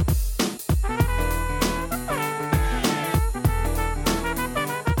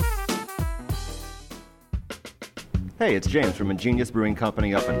 Hey, it's James from Ingenious Brewing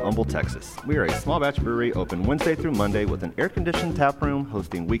Company up in Humble, Texas. We are a small batch brewery open Wednesday through Monday with an air-conditioned tap room,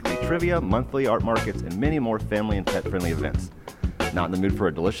 hosting weekly trivia, monthly art markets, and many more family and pet-friendly events. Not in the mood for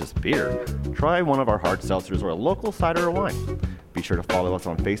a delicious beer? Try one of our hard seltzers or a local cider or wine. Be sure to follow us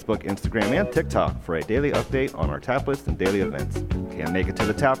on Facebook, Instagram, and TikTok for a daily update on our tap list and daily events. Can't make it to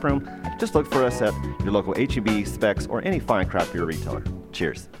the tap room? Just look for us at your local H-E-B, Specs, or any fine craft beer retailer.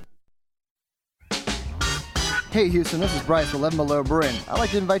 Cheers. Hey Houston, this is Bryce with 11 Below Brewing. I'd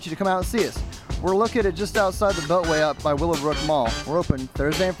like to invite you to come out and see us. We're located just outside the Beltway up by Willowbrook Mall. We're open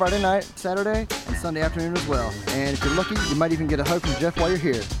Thursday and Friday night, Saturday, and Sunday afternoon as well. And if you're lucky, you might even get a hug from Jeff while you're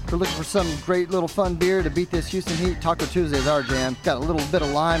here. If you're looking for some great little fun beer to beat this Houston heat, Taco Tuesday is our jam. Got a little bit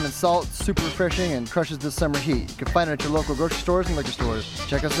of lime and salt, super refreshing, and crushes this summer heat. You can find it at your local grocery stores and liquor stores.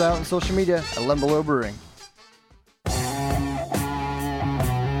 Check us out on social media at 11 Below Brewing.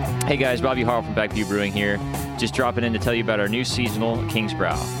 Hey guys, Bobby Harrell from Backview Brewing here. Just dropping in to tell you about our new seasonal King's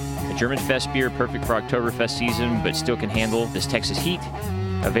Brow. A German Fest beer perfect for Oktoberfest season, but still can handle this Texas heat.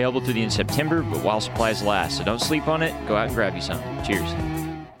 Available through the end of September, but while supplies last. So don't sleep on it. Go out and grab you some. Cheers.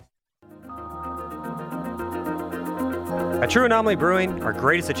 At True Anomaly Brewing, our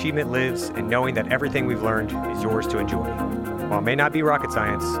greatest achievement lives in knowing that everything we've learned is yours to enjoy. While it may not be rocket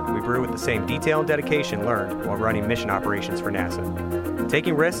science, we brew with the same detail and dedication learned while running mission operations for NASA.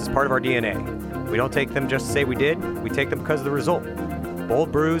 Taking risks is part of our DNA. We don't take them just to say we did, we take them because of the result.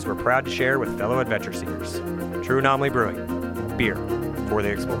 Bold brews we're proud to share with fellow adventure seekers. True Anomaly Brewing. Beer for the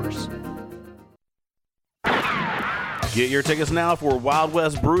explorers. Get your tickets now for Wild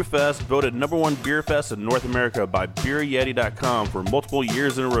West Brew Fest, voted #1 beer fest in North America by BeerYeti.com for multiple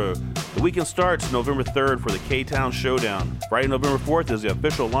years in a row. The weekend starts November 3rd for the K-Town Showdown. Friday, November 4th is the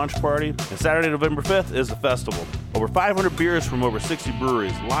official launch party, and Saturday, November 5th is the festival. Over 500 beers from over 60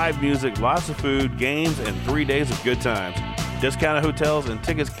 breweries, live music, lots of food, games, and 3 days of good times. Discounted hotels and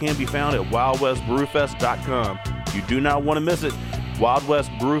tickets can be found at WildWestBrewFest.com. You do not want to miss it.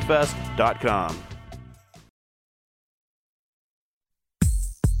 WildWestBrewFest.com.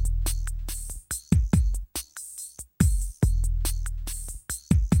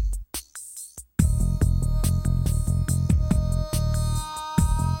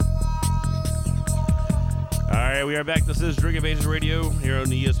 We are back. This is Drink of Ages Radio here on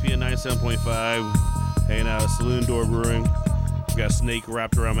ESPN 97.5. Hanging out at Saloon Door Brewing. We got a snake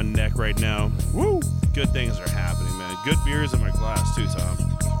wrapped around my neck right now. Woo! Good things are happening, man. Good beers in my glass too, Tom.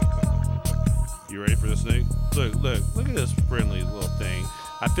 You ready for the snake? Look at this friendly little thing.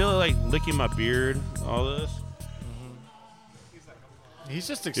 I feel like licking my beard. All this. He's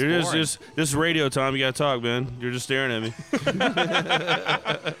just exploring. You're this is radio, Tom. You gotta talk, man. You're just staring at me.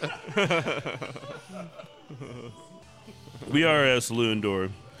 We are at Saloon Door.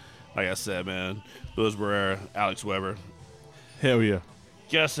 Like I said, man. Louis Barrera, Alex Weber. Hell yeah.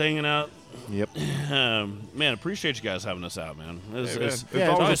 Guests hanging out. Yep. Man, appreciate you guys having us out, man. It's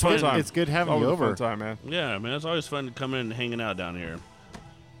always fun time. It's good having you over. Fun time, man. Yeah, man. It's always fun to come in and hanging out down here.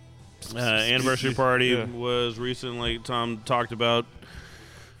 Anniversary party was recent, like Tom talked about.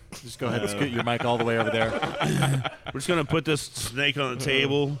 Just go ahead and scoot your mic all the way over there. We're just going to put this snake on the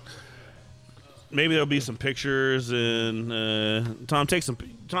table. Maybe there'll be some pictures, and Tom,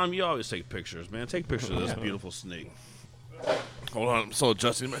 you always take pictures, man. Take pictures of this beautiful snake. Hold on, I'm still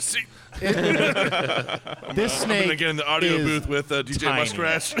adjusting my seat. This snake I'm gonna get in the audio booth with DJ tiny.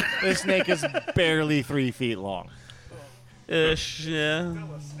 Muskrat. This snake is barely 3 feet long. Ish, yeah.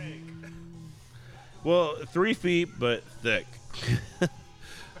 Well, 3 feet, but thick.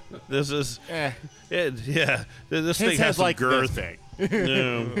 This is, yeah. This thing has some like girth. This thing.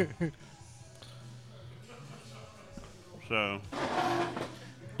 Yeah. So,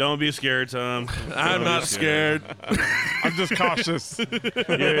 don't be scared, Tom. I'm not scared. I'm just cautious.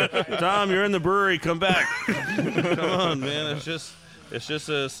 Tom, you're in the brewery. Come back. Come on, man. It's just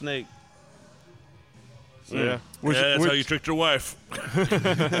a snake. So, yeah. That's how you tricked your wife.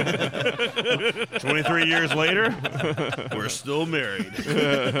 23 years later, we're still married.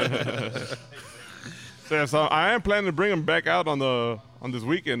 So I am planning to bring him back out on this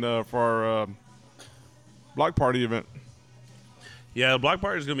weekend for our block party event. Yeah, the block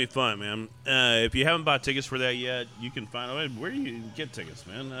party is gonna be fun, man. If you haven't bought tickets for that yet, you can find. Where do you get tickets,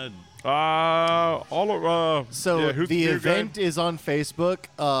 man? The event is on Facebook.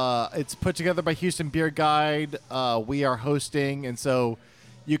 It's put together by Houston Beer Guide. We are hosting, and so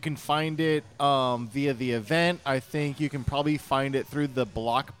you can find it via the event. I think you can probably find it through the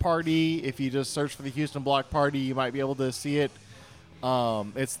block party. If you just search for the Houston Block Party, you might be able to see it.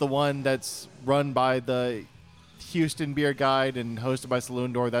 It's the one that's run by the Houston Beer Guide and hosted by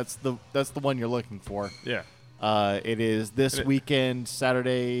Saloon Door. That's the one you're looking for. Yeah. It is this weekend,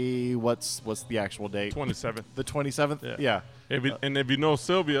 Saturday. What's the actual date? 27th. The 27th? Yeah. If you know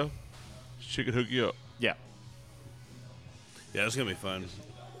Sylvia, she could hook you up. Yeah. Yeah, it's going to be fun.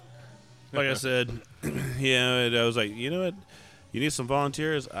 Like I said, I was like, you know what? You need some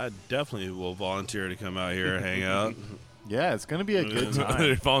volunteers? I definitely will volunteer to come out here and hang out. Yeah, it's going to be a good time.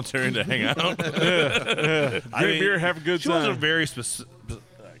 They're volunteering to hang out. Great beer, have a good she time. She wasn't very specific.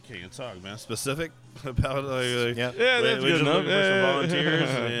 can't even talk, man. Specific about Yeah, that's good enough. Volunteers,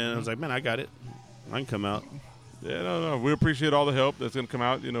 and I was like, man, I got it. I can come out. Yeah, no. We appreciate all the help that's going to come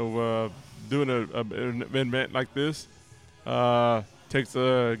out. Doing an event like this takes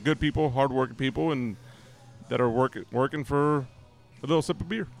good people, hardworking people, and that are working for a little sip of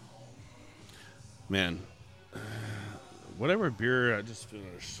beer. Man, whatever beer I just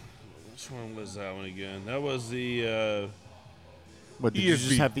finished. Which one was that one again? That was the. What, did you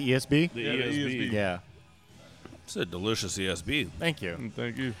just have the ESB? The ESB. Yeah. It's a delicious ESB. Thank you.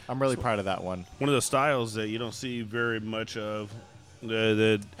 Thank you. I'm really proud of that one. One of the styles that you don't see very much of. Back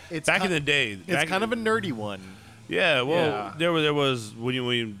in the day. It's kind of a nerdy one. Yeah, well, there was when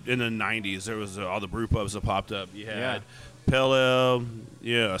you in the 90s, there was all the brew pubs that popped up. You had Pale Ale,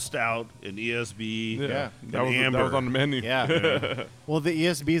 a stout, an ESB, that amber. was on the menu. Yeah. Well, the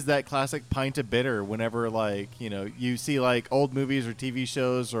ESB is that classic pint of bitter. Whenever you see like old movies or TV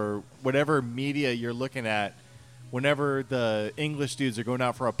shows or whatever media you're looking at, whenever the English dudes are going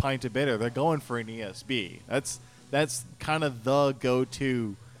out for a pint of bitter, they're going for an ESB. That's kind of the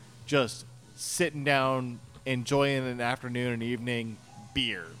go-to, just sitting down, enjoying an afternoon and evening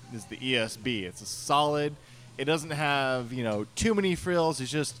beer is the ESB. It's a solid. It doesn't have, too many frills.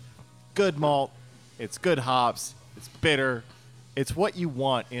 It's just good malt. It's good hops. It's bitter. It's what you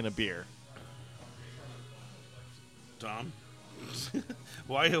want in a beer. Tom?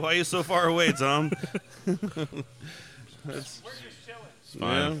 Why are you so far away, Tom? It's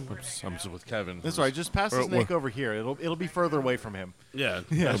fine. I'm just with Kevin. That's right. Just pass the snake over here. It'll be further away from him. Yeah,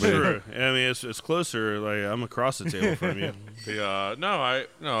 sure. I mean, it's closer. Like I'm across the table from you. I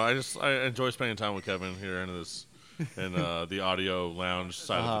enjoy spending time with Kevin here in the audio lounge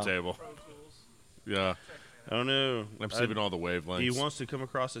side of the table. Yeah, I don't know. I'm saving all the wavelengths. He wants to come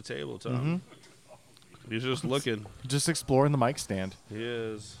across the table, Tom. He's just looking. Just exploring the mic stand. He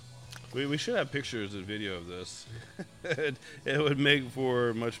is. We should have pictures and video of this. It would make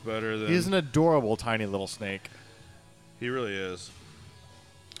for much better than. He's an adorable tiny little snake. He really is.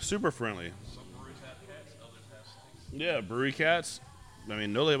 Super friendly. Yeah, brewery cats. I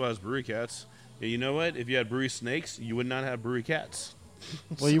mean, no label has brewery cats. Yeah, you know what? If you had brewery snakes, you would not have brewery cats.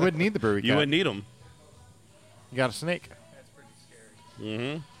 Well, you wouldn't need the brewery cat. You wouldn't need them. You got a snake. That's pretty scary.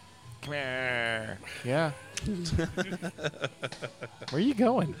 Mm-hmm. Come here. Yeah. Where are you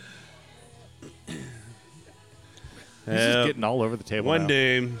going? He's just getting all over the table. One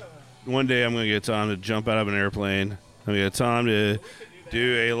day I'm going to get Tom to jump out of an airplane. I'm going to get Tom to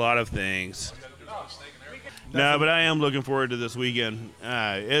do a lot of things. No, but I am looking forward to this weekend.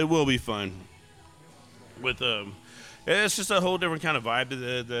 It will be fun. It's just a whole different kind of vibe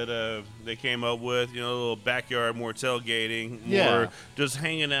that they came up with. A little backyard, more tailgating, more just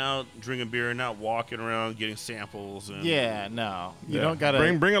hanging out, drinking beer, not walking around getting samples. And You don't gotta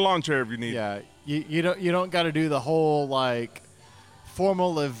bring a lawn chair if you need. Yeah, you don't gotta do the whole like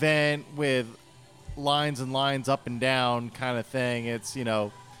formal event with lines and lines up and down kind of thing. It's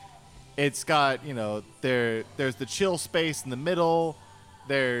it's got there's the chill space in the middle.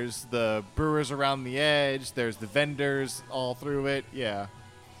 There's the brewers around the edge. There's the vendors all through it. Yeah.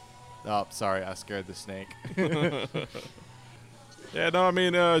 Oh, sorry, I scared the snake. Yeah, no, I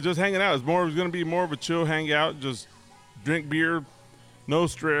mean, just hanging out. It's going to be more of a chill hangout. Just drink beer, no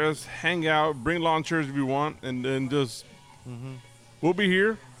stress, hang out, bring lawn chairs if you want, and then just we'll be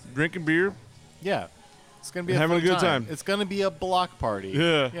here drinking beer. Yeah, it's going to be having a good time. It's going to be a block party.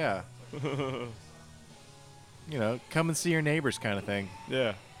 Yeah. Yeah. Come and see your neighbors kind of thing.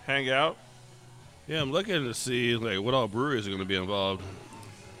 Yeah, hang out. Yeah, I'm looking to see what all breweries are going to be involved.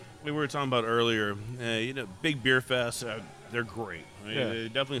 We were talking about earlier, big beer fests, they're great. They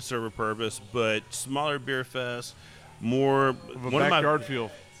definitely serve a purpose, but smaller beer fests, more of a backyard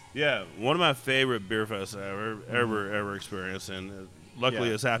feel. Yeah, one of my favorite beer fests I've ever experienced, and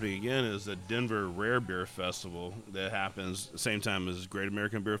luckily it's happening again, is the Denver Rare Beer Festival that happens the same time as Great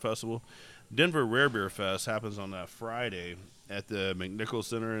American Beer Festival. Denver Rare Beer Fest happens on that Friday at the McNichols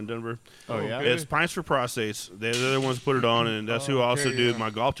Center in Denver. Oh, yeah? It's Pints for Prostates. They're the ones who put it on, and that's who I also do my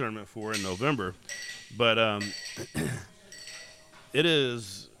golf tournament for in November. But it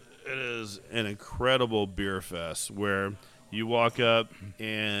is an incredible beer fest where you walk up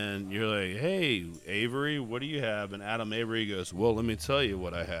and you're like, "Hey, Avery, what do you have?" And Adam Avery goes, "Well, let me tell you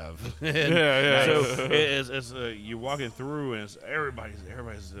what I have." So it's you're walking through and it's everybody's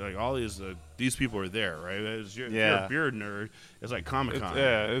like all these people are there, right? If you're a beer nerd, it's like Comic-Con.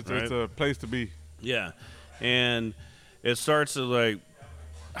 It's a place to be. Yeah, and it starts at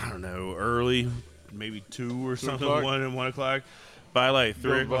early, maybe 2 or something, 1 o'clock. by like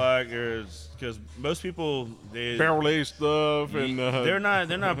 3 Go o'clock, because most people barrel aged stuff, and they're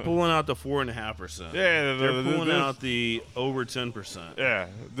not pulling out the 4.5%. Yeah, they're pulling out the over 10%. Yeah,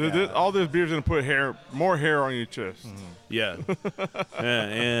 all this beer's gonna put more hair on your chest. Yeah,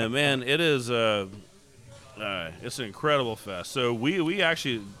 and man, it is it's an incredible fest. So we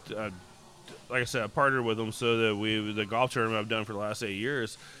actually, like I said, I partnered with them so that the golf tournament I've done for the last 8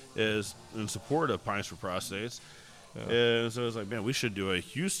 years is in support of Pints for Prostates. And so it's like, man, we should do a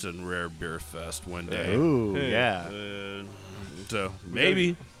Houston Rare Beer Fest one day. Ooh, yeah. So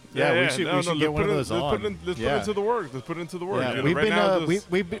maybe. Yeah, we should get one of those on. Let's put it into the work. Let's put it into the work. Yeah,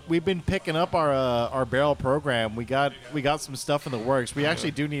 we've been picking up our barrel program. We got some stuff in the works. We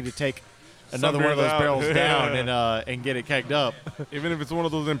actually do need to take another one of those barrels down and get it kegged up. Even if it's one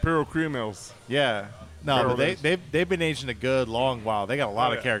of those Imperial Cream Ales. Yeah. No, but they've been aging a good long while. They got a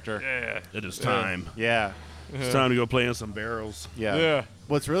lot of character. Yeah. It is time. Yeah. It's time to go play in some barrels. Yeah.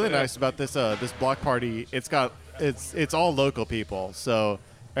 What's really nice about this block party, it's all local people. So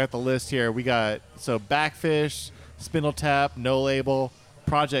at the list here, we got Backfish, Spindle Tap, No Label,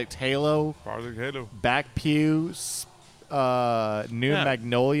 Project Halo, Back Pew, New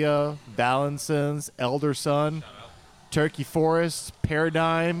Magnolia, Balancins, Elder Sun, Turkey Forest,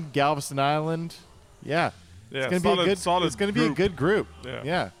 Paradigm, Galveston Island. Yeah. Yeah, it's gonna be a good group.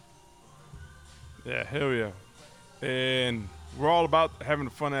 Yeah. Yeah, hell yeah. And we're all about having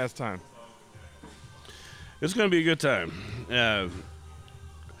a fun-ass time. It's going to be a good time.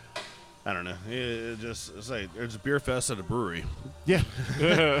 I don't know. It's like there's a beer fest at a brewery. Yeah.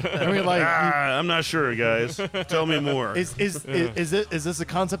 I mean, like I'm not sure, guys. Tell me more. Is this a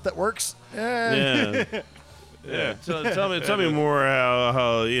concept that works? Yeah. Yeah. Tell me more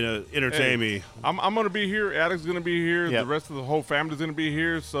how entertain me. I'm going to be here. Addict's going to be here. Yep. The rest of the whole family's going to be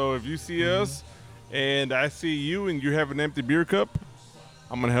here. So if you see us and I see you and you have an empty beer cup,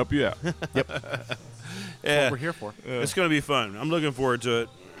 I'm going to help you out. Yep. That's what we're here for. It's going to be fun. I'm looking forward to it.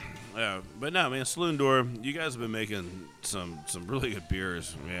 But no, man, Saloon Door, you guys have been making some really good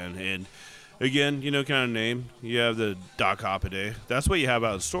beers, man. And again, kind of name. You have the Doc Hoppaday. That's what you have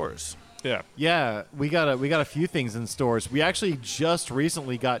out in stores. Yeah, we got a few things in stores. We actually just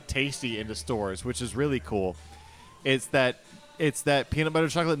recently got Tasty into stores, which is really cool. It's that peanut butter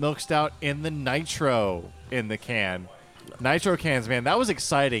chocolate milk stout in the nitro in the can. Nitro cans, man, that was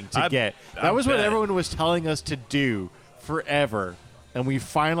exciting to get. That was what everyone was telling us to do forever, and we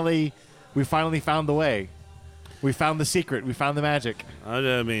finally found the way. We found the secret. We found the magic.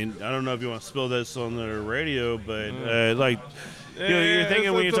 I mean, I don't know if you want to spill this on the radio, but you're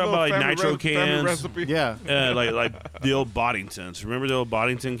thinking when you talk about like nitro cans, like the old Boddingtons. Remember the old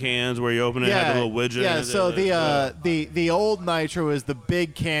Boddington cans where you open it and had the little widget? Yeah. So the old nitro is the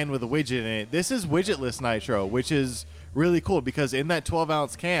big can with a widget in it. This is widgetless nitro, which is really cool because in that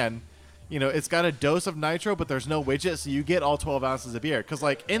 12-ounce can, it's got a dose of nitro, but there's no widget, so you get all 12 ounces of beer. Because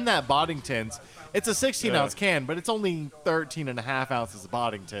like in that Boddingtons, it's a 16-ounce can, but it's only 13.5 ounces of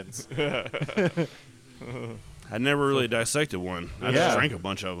Boddingtons. I never really dissected one. I just drank a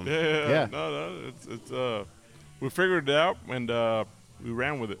bunch of them. Yeah. No, it's we figured it out and we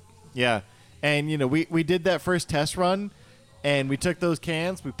ran with it. Yeah, and we did that first test run, and we took those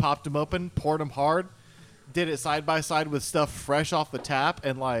cans, we popped them open, poured them hard, did it side by side with stuff fresh off the tap,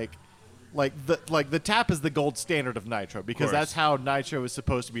 and the tap is the gold standard of nitro because that's how nitro is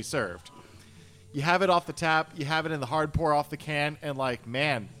supposed to be served. You have it off the tap, you have it in the hard pour off the can, and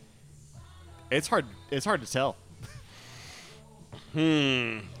man, it's hard to tell. Do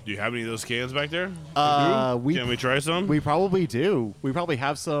you have any of those cans back there? Can we try some? We probably do. We probably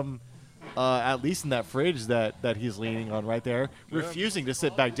have some at least in that fridge that he's leaning on right there, refusing to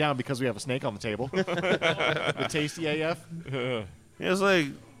sit back down because we have a snake on the table. The Tasty AF. It's like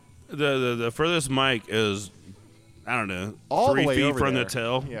the furthest mic is, I don't know, all 3 the way feet over from there. the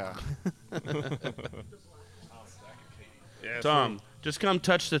tail. Yeah. Tom, just come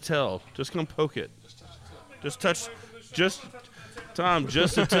touch the tail. Just come poke it. Tom,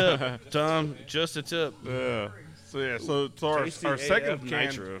 just a tip. Tom, just a tip. Yeah. So our second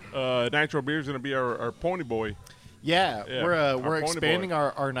can nitro beer is going to be our Pony Boy. Yeah, we're Pony expanding Boy.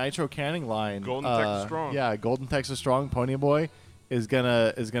 our nitro canning line. Golden Texas Strong. Yeah, Golden Texas Strong Pony Boy is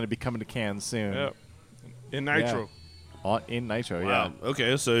gonna be coming to cans soon. Yep. In nitro. Yeah. In nitro, Wow. yeah.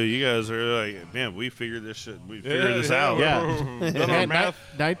 Okay, so you guys are like, man, we figured this shit. We figured this out. Yeah.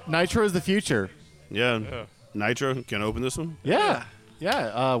 Man, nitro is the future. Yeah. Nitro, can I open this one? Yeah.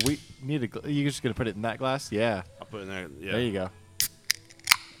 We need you're just gonna put it in that glass? Yeah. I'll put it in there. Yeah. There you go.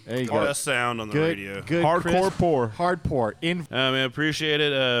 There you go. Best sound on the Good, radio. Good, Hardcore crisp, pour. Hard pour. In. Man, appreciate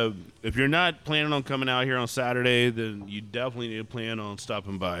it. If you're not planning on coming out here on Saturday, then you definitely need to plan on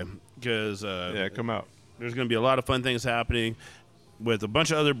stopping by because come out. There's going to be a lot of fun things happening with a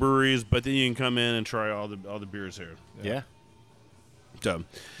bunch of other breweries, but then you can come in and try all the beers here. Yeah. So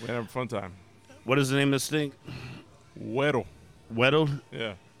we have a fun time. What is the name of this thing? Weddle. Weddle?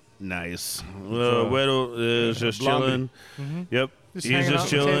 Yeah. Nice. Weddle is just chilling. Mm-hmm. Yep. Just He's hanging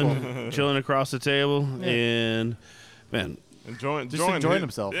just out at the chilling, table. chilling across the table, and man, enjoying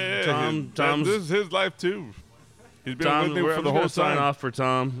himself. Yeah, Tom's this is his life too. He's been Tom, with me we're for the gonna whole sign time. off for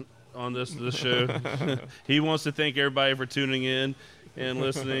Tom on this show. He wants to thank everybody for tuning in and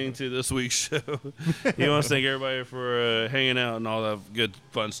listening to this week's show. He wants to thank everybody for hanging out and all that good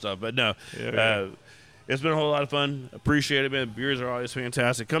fun stuff. But no, it's been a whole lot of fun. Appreciate it, man. Beers are always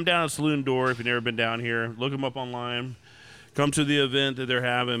fantastic. Come down to Saloon Door if you've never been down here. Look them up online. Come to the event that they're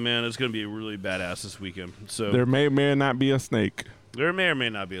having, man. It's going to be really badass this weekend. So There may or may not be a snake. There may or may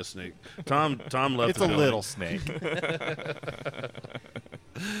not be a snake. Tom left. It's a little snake.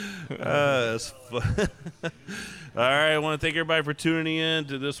 It's fun. All right, I want to thank everybody for tuning in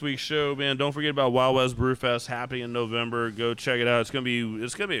to this week's show, man. Don't forget about Wild West Brew Fest happening in November. Go check it out. It's gonna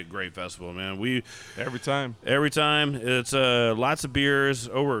be a great festival, man. Every time it's lots of beers,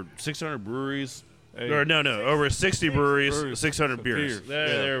 over 600 breweries. Or no, over 60 breweries, 600 beers.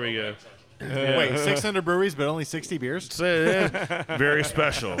 There we go. Wait, 600 breweries, but only 60 beers? Very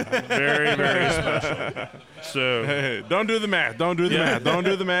special. Very, very special. So don't do the math. Don't do the math. Don't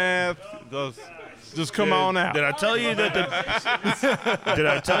do the math. Just come on out. Did I tell you that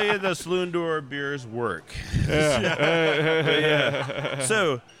the Saloon Door beers work? Yeah.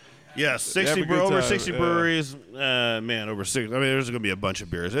 So, yes, over 60 breweries. Man, over 60. I mean, there's going to be a bunch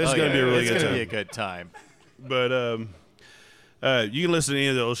of beers. It's going to be a really good time. It's going to be a good time. But you can listen to any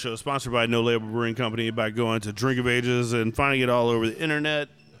of those shows sponsored by No Label Brewing Company by going to Drink of Ages and finding it all over the internet.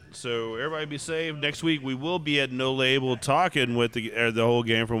 So everybody be safe. Next week we will be at No Label talking with the whole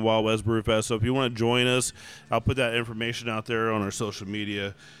game from Wild West Brew Fest. So if you want to join us, I'll put that information out there on our social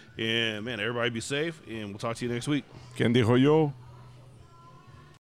media. And man, everybody be safe, and we'll talk to you next week. ¿Quién dijo yo?